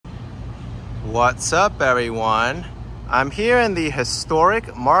What's up, everyone? I'm here in the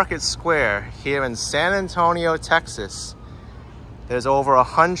historic Market Square here in San Antonio, Texas. There's over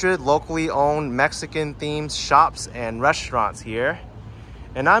 100 locally owned Mexican-themed shops and restaurants here.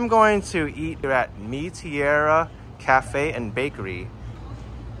 And I'm going to eat here at Tierra Cafe and Bakery.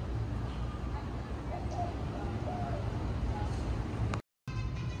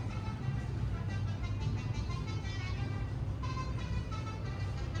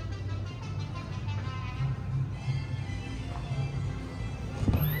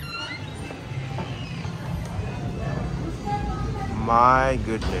 My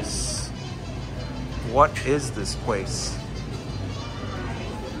goodness, what is this place?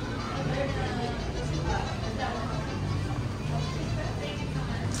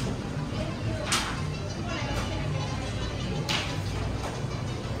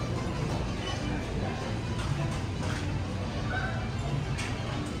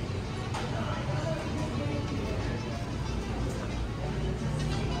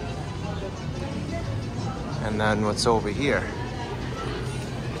 And then what's over here?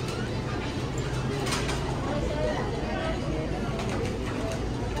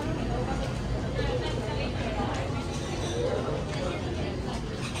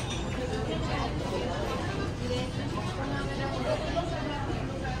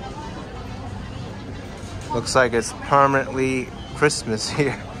 Looks like it's permanently Christmas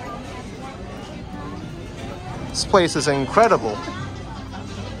here. This place is incredible.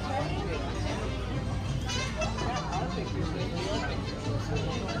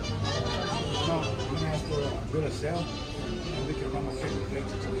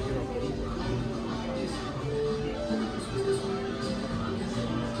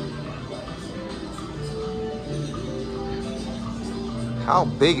 How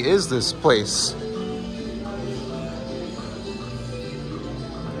big is this place?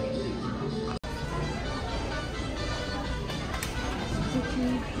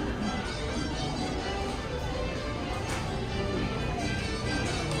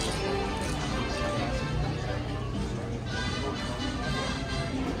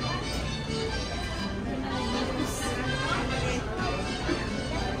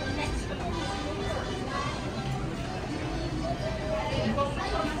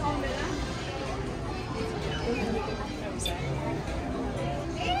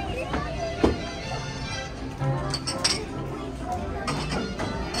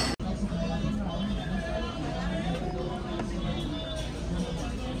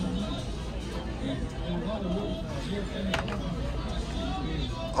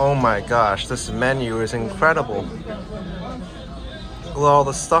 Oh my gosh, this menu is incredible. Look at all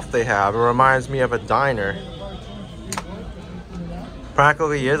the stuff they have. It reminds me of a diner.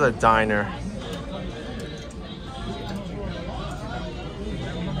 Practically is a diner.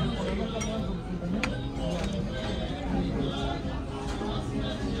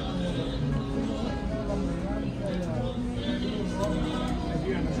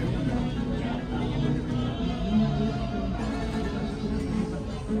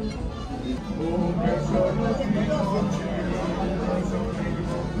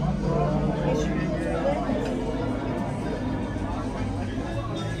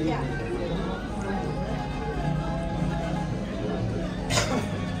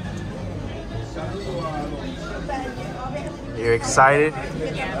 You're excited?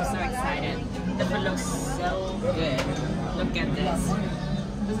 Yeah, I'm so excited. The food looks so good. Look at this.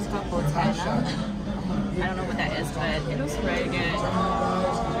 This is called botana. I don't know what that is, but it looks very good.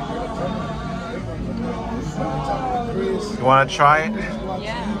 You want to try it?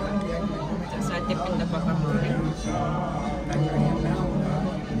 Yeah. So I dip in the guacamole.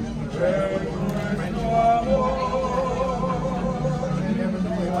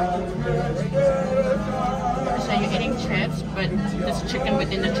 So you're eating chips, but there's chicken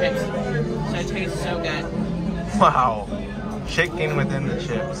within the chips. So it tastes so good. Wow. Chicken within the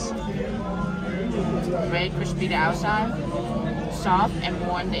chips. Very crispy the outside, soft and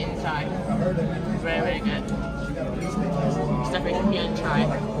more on the inside. Very, very good. Stuff you should really try.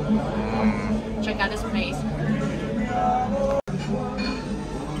 Check out this place.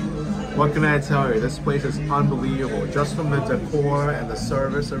 What can I tell you? This place is unbelievable. Just from the decor and the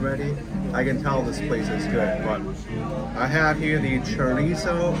service already, I can tell this place is good. But I have here the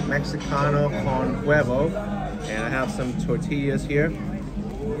chorizo mexicano con huevo, and I have some tortillas here.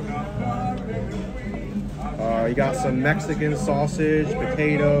 You got some Mexican sausage,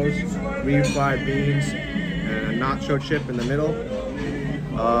 potatoes, refried beans, and a nacho chip in the middle.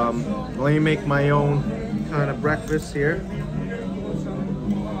 Let me make my own kind of breakfast here.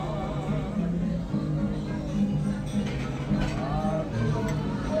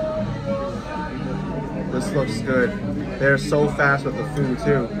 this looks good. They're so fast with the food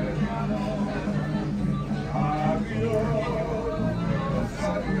too.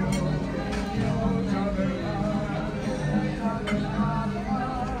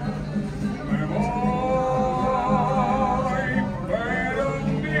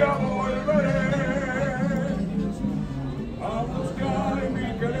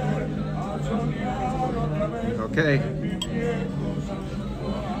 Okay.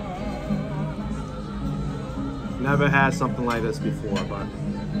 Never had something like this before, but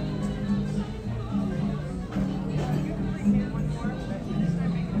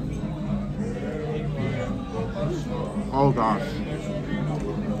oh gosh.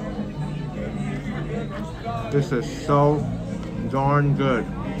 This is so darn good.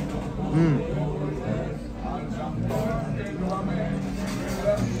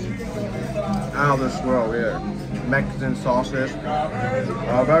 Out of this world here. Mexican sausage.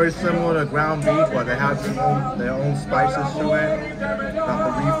 Very similar to ground beef, but they have their own spices to it.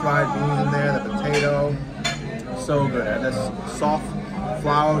 Got the refried beans in there, the potato. So good. And this soft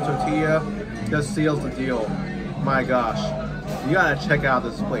flour tortilla just seals the deal. My gosh. You gotta check out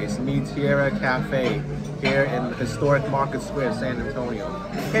this place, Tierra Cafe, here in the historic Market Square, San Antonio.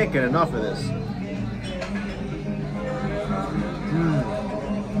 Can't get enough of this.